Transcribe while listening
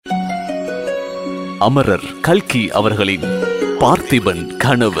அமரர் கல்கி அவர்களின் பார்த்திபன்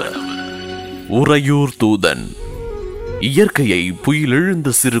கனவு. உறையூர் தூதன். இயற்கையை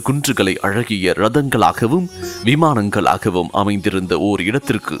புயலெழுந்த சிறு குன்றுகளை அழகிய ரதங்களாகவும் விமானங்களாகவும் அமைந்திருந்த ஓர்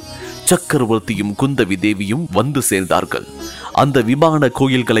இடத்திற்கு சக்கரவர்த்தியும் குந்தவி தேவியும் வந்து சேர்ந்தார்கள். அந்த விமான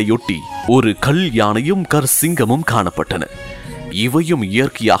கோயில்களையொட்டி ஒரு கல் யானையும் கற்சிங்கமும் காணப்பட்டன. இவையும்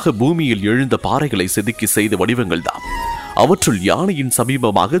இயற்கையாக பூமியில் எழுந்த பாறைகளை செதுக்கி செய்த வடிவங்கள் தான். அவற்றுள் யானையின்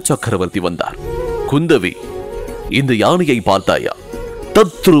சமீபமாக சக்கரவர்த்தி வந்தார். குந்தவி, இந்த யானையை பார்த்தாயா?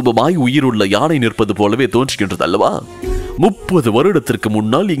 தத்ரூபமாய் உயிருள்ள யானை நிற்பது போலவே தோன்றுகின்றது அல்லவா? 30 வருடத்திற்கு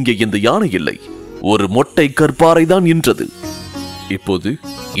முன்னால் இங்கே இந்த யானை இல்லை, ஒரு மொட்டை கற்பாறை தான் நின்றது. இப்போது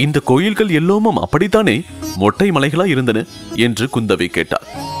இந்த கோயில்கள் எல்லோரும் அப்படித்தானே மொட்டை மலைகளா இருந்தன என்று குந்தவி கேட்டார்.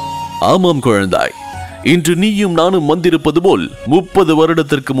 ஆமாம் குழந்தாய், இன்று நீயும் நானும் வந்திருப்பது போல் 30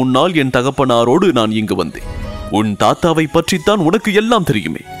 வருடத்திற்கு முன்னால் என் தகப்பனாரோடு நான் இங்கு வந்தேன். உன் தாத்தாவை பற்றித்தான் உனக்கு எல்லாம்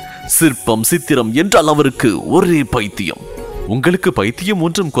தெரியுமே. சிற்பம் சித்திரம் என்றால் அவருக்கு ஒரே பைத்தியம். உங்களுக்கு பைத்தியம்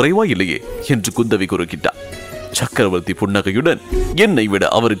ஒன்றும் குறைவா இல்லையே என்று குந்தவி குறுக்கிட்டார். சக்கரவர்த்தி புன்னகையுடன், என்னை விட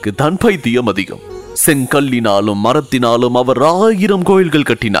அவருக்கு தான் பைத்தியம் அதிகம். செங்கல்லினாலும் மரத்தினாலும் அவர் 1000 கோயில்கள்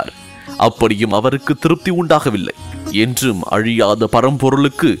கட்டினார். அப்படியும் அவருக்கு திருப்தி உண்டாகவில்லை. என்றும் அழியாத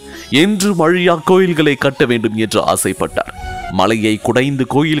பரம்பொருளுக்கு என்றும் அழியா கோயில்களை கட்ட வேண்டும் என்று ஆசைப்பட்டார். மலையை குடைந்து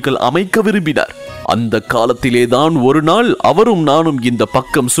கோயில்கள் அமைக்க விரும்பினார். அந்த காலத்திலேதான் ஒரு நாள் அவரும் நானும் இந்த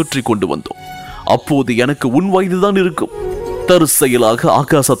பக்கம் சுற்றி கொண்டு வந்தோம். அப்போது எனக்கு உன் வயதுதான் இருக்கும். தற்செயலாக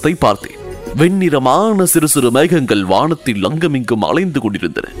ஆகாசத்தை பார்த்தேன். வெண்ணிறமான சிறு சிறு மேகங்கள் வானத்தில் அங்குமிங்கும் அலைந்து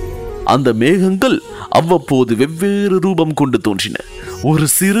கொண்டிருந்தன. அந்த மேகங்கள் அவ்வப்போது வெவ்வேறு ரூபம் கொண்டு தோன்றின. ஒரு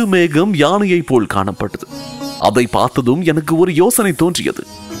சிறு மேகம் யானையை போல் காணப்பட்டது. அதை பார்த்ததும் எனக்கு ஒரு யோசனை தோன்றியது.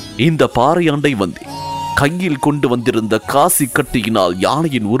 இந்த பாறை அண்டை வந்தேன். கையில் கொண்டு வந்திருந்த காசி கட்டியினால்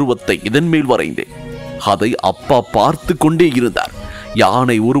யானையின் உருவத்தை இதன் மேல் வரைந்தேன். அதை அப்பா பார்த்து கொண்டே இருந்தார்.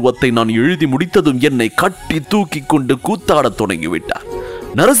 யானை உருவத்தை நான் எழுதி முடித்ததும் என்னை கட்டி தூக்கி கொண்டு கூத்தாடத் தொடங்கிவிட்டார்.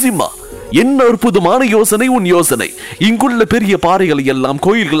 நரசிம்மா, என்ன அற்புதமான யோசனை உன் யோசனை! இங்குள்ள பெரிய பாறைகளை எல்லாம்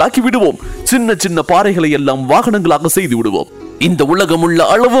கோயில்களாக்கி விடுவோம். சின்ன சின்ன பாறைகளை எல்லாம் வாகனங்களாக செய்து விடுவோம். இந்த உலகம் உள்ள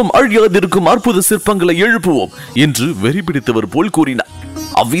அளவும் அழியாதிருக்கும் அற்புத சிற்பங்களை எழுப்புவோம் என்று வெறி பிடித்தவர் போல் கூறினார்.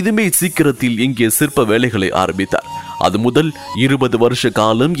 அவ்விதமே சீக்கிரத்தில் இங்கே சிற்ப வேலைகளை ஆரம்பித்தார். அது முதல் 20 வருஷ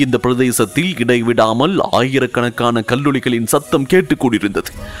காலம் இந்த பிரதேசத்தில் இடைவிடாமல் ஆயிரக்கணக்கான கல்லொலிகளின் சத்தம் கேட்டுக்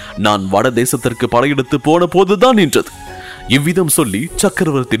கொண்டிருந்தது. நான் வட தேசத்திற்கு படையெடுத்து போன போதுதான் நின்றது. இவ்விதம் சொல்லி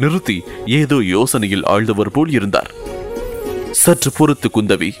சக்கரவர்த்தி நிறுத்தி ஏதோ யோசனையில் ஆழ்ந்தவர் போல் இருந்தார். சற்று பொறுத்து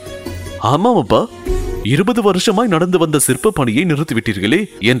குந்தவி, ஆமாமப்பா, 20 வருஷமாய் நடந்து வந்த சிற்ப பணியை நிறுத்திவிட்டீர்களே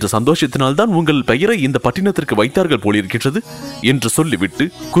என்ற சந்தோஷத்தினால்தான் உங்கள் பெயரை இந்த பட்டினத்திற்கு வைத்தார்கள் போலிருக்கின்றது என்று சொல்லிவிட்டு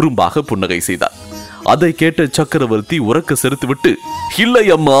குறும்பாக புன்னகை செய்தார். அதை கேட்ட சக்கரவர்த்தி உறக்க செலுத்திவிட்டு, இல்லை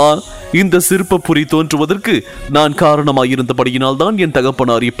அம்மா, இந்த சிற்ப புரி தோன்றுவதற்கு நான் காரணமாயிருந்தபடியினால் தான் என்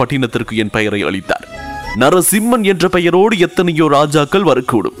தகப்பனார் இப்பட்டினத்திற்கு என் பெயரை அளித்தார். நரசிம்மன் என்ற பெயரோடு எத்தனையோ ராஜாக்கள்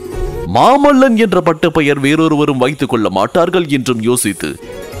வரக்கூடும். மாமல்லன் என்ற பட்ட பெயர் வேறொருவரும் வைத்துக் கொள்ள மாட்டார்கள் என்றும் யோசித்து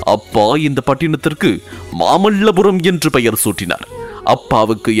அப்பா இந்த பட்டினத்திற்கு மாமல்லபுரம் என்று பெயர் சூட்டினார்.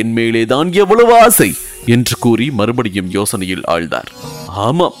 அப்பாவுக்கு என் மேலேதான் எவ்வளவு ஆசை என்று கூறி மறுபடியும் யோசனையில் ஆழ்ந்தார்.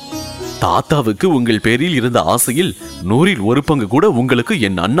 ஆமாம், தாத்தாவுக்கு உங்கள் பேரில் இருந்த ஆசையில் 100ல் 1 பங்கு கூட உங்களுக்கு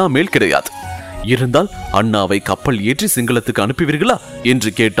என் அண்ணா மேல் கிடையாது. இருந்தால் அண்ணாவை கப்பல் ஏற்றி சிங்களத்துக்கு அனுப்புவீர்களா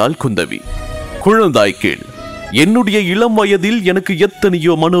என்று கேட்டாள் குந்தவி. குழந்தாய் கேள், என்னுடைய இளம் வயதில் எனக்கு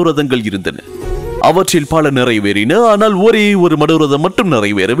எத்தனையோ மனோரதங்கள் இருந்தன. அவற்றில் பல நிறைவேறின. ஆனால் ஒரே ஒரு மனோரதம் மட்டும்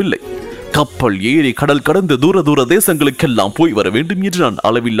நிறைவேறவில்லை. கப்பல் ஏறி கடல் கடந்து தூர தூர தேசங்களுக்கெல்லாம் போய் வர வேண்டும் என்று நான்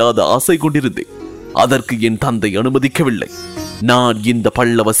அளவில்லாத ஆசை கொண்டிருந்தேன். அதற்கு என் தந்தை அனுமதிக்கவில்லை. நான் இந்த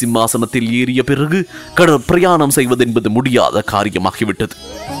பல்லவ சிம்மாசனத்தில் ஏறிய பிறகு கடல் பிரயாணம் செய்வதென்பது முடியாத காரியமாகிவிட்டது.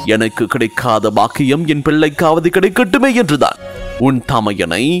 எனக்கு கிடைக்காத பாக்கியம் என் பிள்ளைக்காவது கிடைக்கட்டுமே என்றுதான் உன்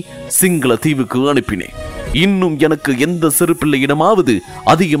தமையனை சிங்கள தீவுக்கு அனுப்பினேன். இன்னும் எனக்கு எந்த சிறு பிள்ளையிடமாவது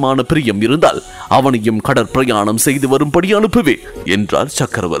அதிகமான பிரியம் இருந்தால் அவனையும் கடற்பிரயாணம் செய்து வரும்படி அனுப்புவே என்றார்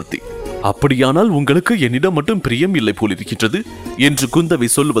சக்கரவர்த்தி. அப்படியானால் உங்களுக்கு என்னிடம் மட்டும் பிரியம் இல்லை போலிருக்கின்றது என்று குந்தவி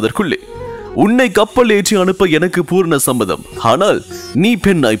சொல்வதற்குள்ளே, உன்னை கப்பல் ஏற்றி அனுப்ப எனக்கு பூர்ண சம்மதம். ஆனால் நீ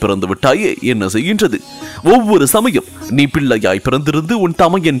பெண்ணாய் பிறந்து விட்டாயே, என்ன செய்கின்றது? ஒவ்வொரு சமயம் நீ பிள்ளையாய் பிறந்திருந்து உன்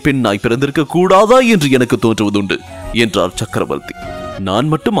தமையன் பெண்ணாய் பிறந்திருக்க கூடாதா என்று எனக்கு தோன்றுவதுண்டு என்றார் சக்கரவர்த்தி. நான்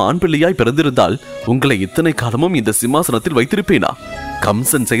மட்டும் ஆண் பிள்ளையாய் பிறந்திருந்தால் உங்களை இத்தனை காலமும் இந்த சிம்மாசனத்தில் வைத்திருப்பேனா?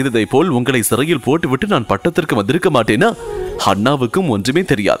 கம்சன் செய்ததை போல் உங்களை சிறையில் போட்டுவிட்டு நான் பட்டத்திற்கு வந்திருக்க மாட்டேனா? அண்ணாவுக்கும் ஒன்றுமே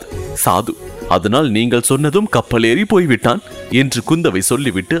தெரியாது, சாது. அதனால் நீங்கள் சொன்னதும் கப்பலேறி போய்விட்டான் என்று குந்தவை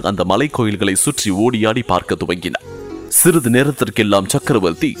சொல்லிவிட்டு அந்த மலை கோயில்களை சுற்றி ஓடியாடி பார்க்க துவங்கினார். சிறிது நேரத்திற்கெல்லாம்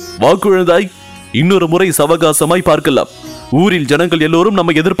சக்கரவர்த்தி, வா குழந்தாய், இன்னொரு முறை சவகாசமாய் பார்க்கலாம். ஊரில் ஜனங்கள் எல்லோரும்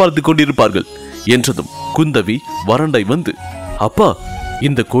நம்மை எதிர்பார்த்து கொண்டிருப்பார்கள் என்றதும் குந்தவி வரண்டை வந்து, அப்பா,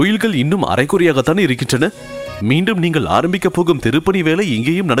 இந்த கோயில்கள் இன்னும் அரைக்குறையாகத்தானே இருக்கின்றன. மீண்டும் நீங்கள் ஆரம்பிக்க போகும் திருப்பணி வேலை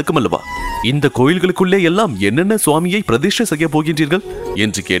இங்கேயும் நடக்கும் அல்லவா? இந்த கோயில்களுக்குள்ளே எல்லாம் என்னென்ன சுவாமியை பிரதிஷ்டை செய்ய போகின்றீர்கள்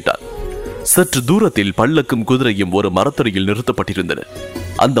என்று கேட்டார். சற்று தூரத்தில் பல்லக்கும் குதிரையும் ஒரு மரத்தடியில் நிறுத்தப்பட்டிருந்தன.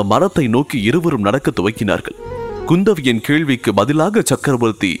 அந்த மரத்தை நோக்கி இருவரும் நடக்க துவக்கினார்கள். குந்தவியின் கேள்விக்கு பதிலாக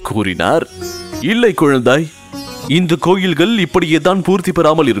சக்கரவர்த்தி கூறினார், இல்லை குழந்தாய், இந்த கோயில்கள் இப்படியே தான் பூர்த்தி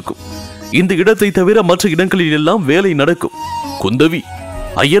பெறாமல் இருக்கும். இந்த இடத்தை தவிர மற்ற இடங்களில் எல்லாம் வேலை நடக்கும். குந்தவி,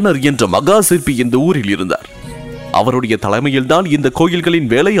 ஐயனர் என்ற மகா சிற்பி இந்த ஊரில் இருந்தார். அவருடைய தலைமையில்தான் இந்த கோயில்களின்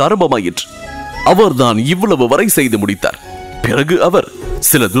வேலை ஆரம்பமாயிற்று. அவர்தான் இவ்வளவு வரை செய்து முடித்தார். பிறகு அவர்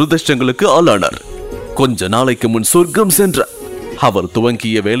சில துரதிர்ஷ்டங்களுக்கு ஆளானார். கொஞ்ச நாளைக்கு முன் சொர்க்கம் சென்றார். அவர்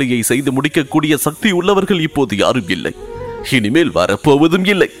துவங்கிய வேலையை செய்து முடிக்கக்கூடிய சக்தி உள்ளவர்கள் இப்போது யாரும் இல்லை. இனிமேல் வரப்போவதும்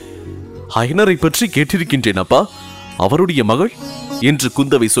இல்லை. ஐயனரை பற்றி கேட்டிருக்கின்றேன் அப்பா. அவருடைய மகள் என்று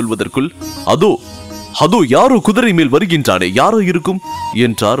குந்தவை சொல்வதற்குள் அதோ அதோ யாரோ குதிரை மேல் வருகின்றானே, யாரோ இருக்கும்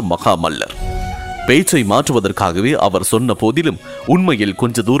என்றார் மகாமல்லர். பேச்சை மாற்றுவதற்காகவே அவர் சொன்ன போதிலும் உண்மையில்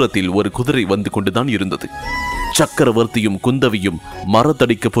கொஞ்ச தூரத்தில் ஒரு குதிரை வந்து கொண்டுதான் இருந்தது. சக்கரவர்த்தியும் குந்தவியும்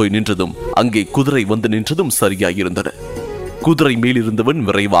மரத்தடிக்கு போய் நின்றதும் அங்கே குதிரை வந்து நின்றதும் சரியாயிருந்தன. குதிரை மேலிருந்தவன்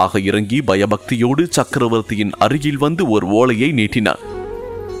விரைவாக இறங்கி பயபக்தியோடு சக்கரவர்த்தியின் அருகில் வந்து ஒரு ஓலையை நீட்டினார்.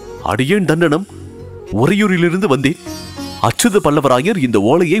 அடியேன் தண்டனம், உறையூரிலிருந்து வந்தேன். அச்சுத பல்லவராயர் இந்த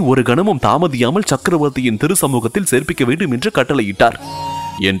ஓலையை ஒரு கணமும் தாமதியாமல் சக்கரவர்த்தியின் திரு சமூகத்தில் சேர்ப்பிக்க வேண்டும் என்று கட்டளையிட்டார்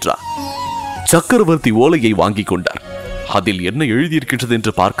என்றார். சக்கரவர்த்தி ஓலையை வாங்கிக் கொண்டார். அதில் என்ன எழுதியிருக்கின்றது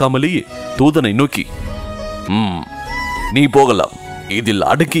என்று பார்க்காமலேயே தூதனை நோக்கி, நீ போகலாம், இதில்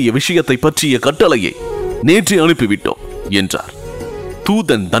அடக்கிய விஷயத்தை பற்றிய கட்டளையை நேற்று அனுப்பிவிட்டோம் என்றார்.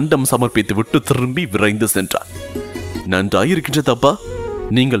 தூதன் தண்டம் சமர்ப்பித்து விட்டு திரும்பி விரைந்து சென்றார். நன்றாயிருக்கின்றதப்பா,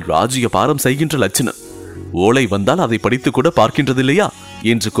 நீங்கள் ராஜ்ய பாரம் செய்கின்ற லட்சணம். ஓலை வந்தால் அதை படித்து கூட பார்க்கின்றதில்லையா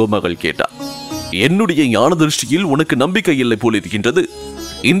என்று கோமகள் கேட்டார். என்னுடைய ஞான திருஷ்டியில் உனக்கு நம்பிக்கை இல்லை போலிருக்கின்றது.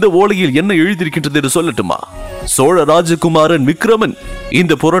 இந்த ஓலையில் என்ன எழுதியிருக்கின்றது என்று சொல்லட்டுமா? சோழ ராஜகுமாரன் விக்ரமன்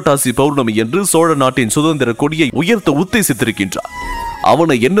இந்த புரட்டாசி பௌர்ணமி என்று சோழ நாட்டின் சுதந்திர கொடியை உயர்த்த உத்தேசித்திருக்கின்றார்.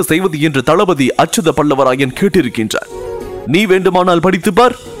 அவனை என்ன செய்வது என்று தளபதி அச்சுத பல்லவராயன் கேட்டிருக்கின்றார். நீ வேண்டுமானால் படித்து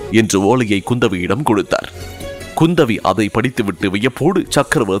பார் என்று ஓலையை குந்தவியிடம் கொடுத்தார். குந்தவி அதை படித்துவிட்டு வியப்போடு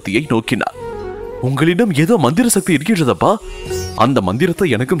சக்கரவர்த்தியை நோக்கினார். உங்களிடம் ஏதோ மந்திர சக்தி இருக்கின்றதப்பா, அந்த மந்திரத்தை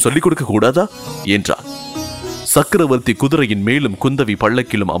எனக்கும் சொல்லிக் கொடுக்க கூடாதா என்றார். சக்கரவர்த்தி குதிரையின் மேலும் குந்தவி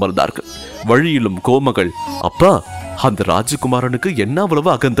பள்ளக்கிலும் அமர்ந்தார்கள். வழியிலும் கோமகள், அப்பா, அந்த ராஜகுமாரனுக்கு என்ன அவ்வளவு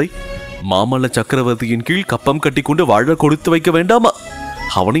அகந்தை? மாமல்ல சக்கரவர்த்தியின் கீழ் கப்பம் கட்டி கொண்டு வாழ கொடுத்து வைக்க வேண்டாமா?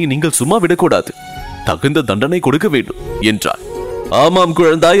 அவனை நீங்கள் சும்மா விடக்கூடாது, தகுந்த தண்டனை கொடுக்க வேண்டும் என்றார். ஆமாம்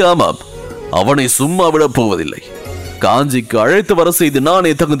குழந்தாய், ஆமாம், அவனை சும்மா விடப் போவதில்லை. காஞ்சிக்கு அழைத்து வர செய்து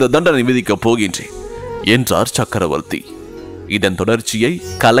நானே தகுந்த தண்டனை விதிக்கப் போகின்றேன் என்றார் சக்கரவர்த்தி. இதன் தொடர்ச்சியை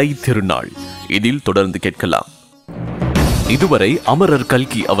கலை திருநாள் இதில் தொடர்ந்து கேட்கலாம். இதுவரை அமரர்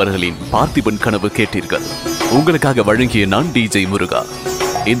கல்கி அவர்களின் பார்த்திபன் கனவு கேட்டீர்கள். உங்களுக்காக வழங்கிய நான் DJ முருகா.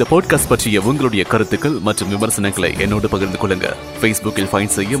 இந்த பாட்காஸ்ட் பற்றிய உங்களுடைய கருத்துக்கள் மற்றும் விமர்சனங்களை என்னோடு பகிர்ந்து கொள்ளுங்க. Facebookல்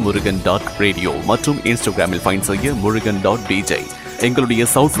ஃபைண்ட் செய்ய murugan.radio மற்றும் Instagramல் ஃபைண்ட் செய்ய murugan.dj. எங்களுடைய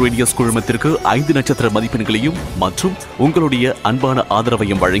சவுத் ரேடியோஸ் குழுமத்திற்கு 5 நட்சத்திர மதிப்பெண்களையும் மற்றும் உங்களுடைய அன்பான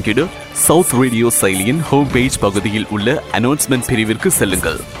ஆதரவையும் வழங்கிடு சவுத் ரேடியோ செயலியின் ஹோம் பேஜ் பகுதியில் உள்ள அனௌன்ஸ்மெண்ட் பிரிவிற்கு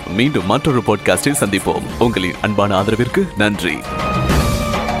செல்லுங்கள். மீண்டும் மற்றொரு பாட்காஸ்டில் சந்திப்போம். உங்களின் அன்பான ஆதரவிற்கு நன்றி.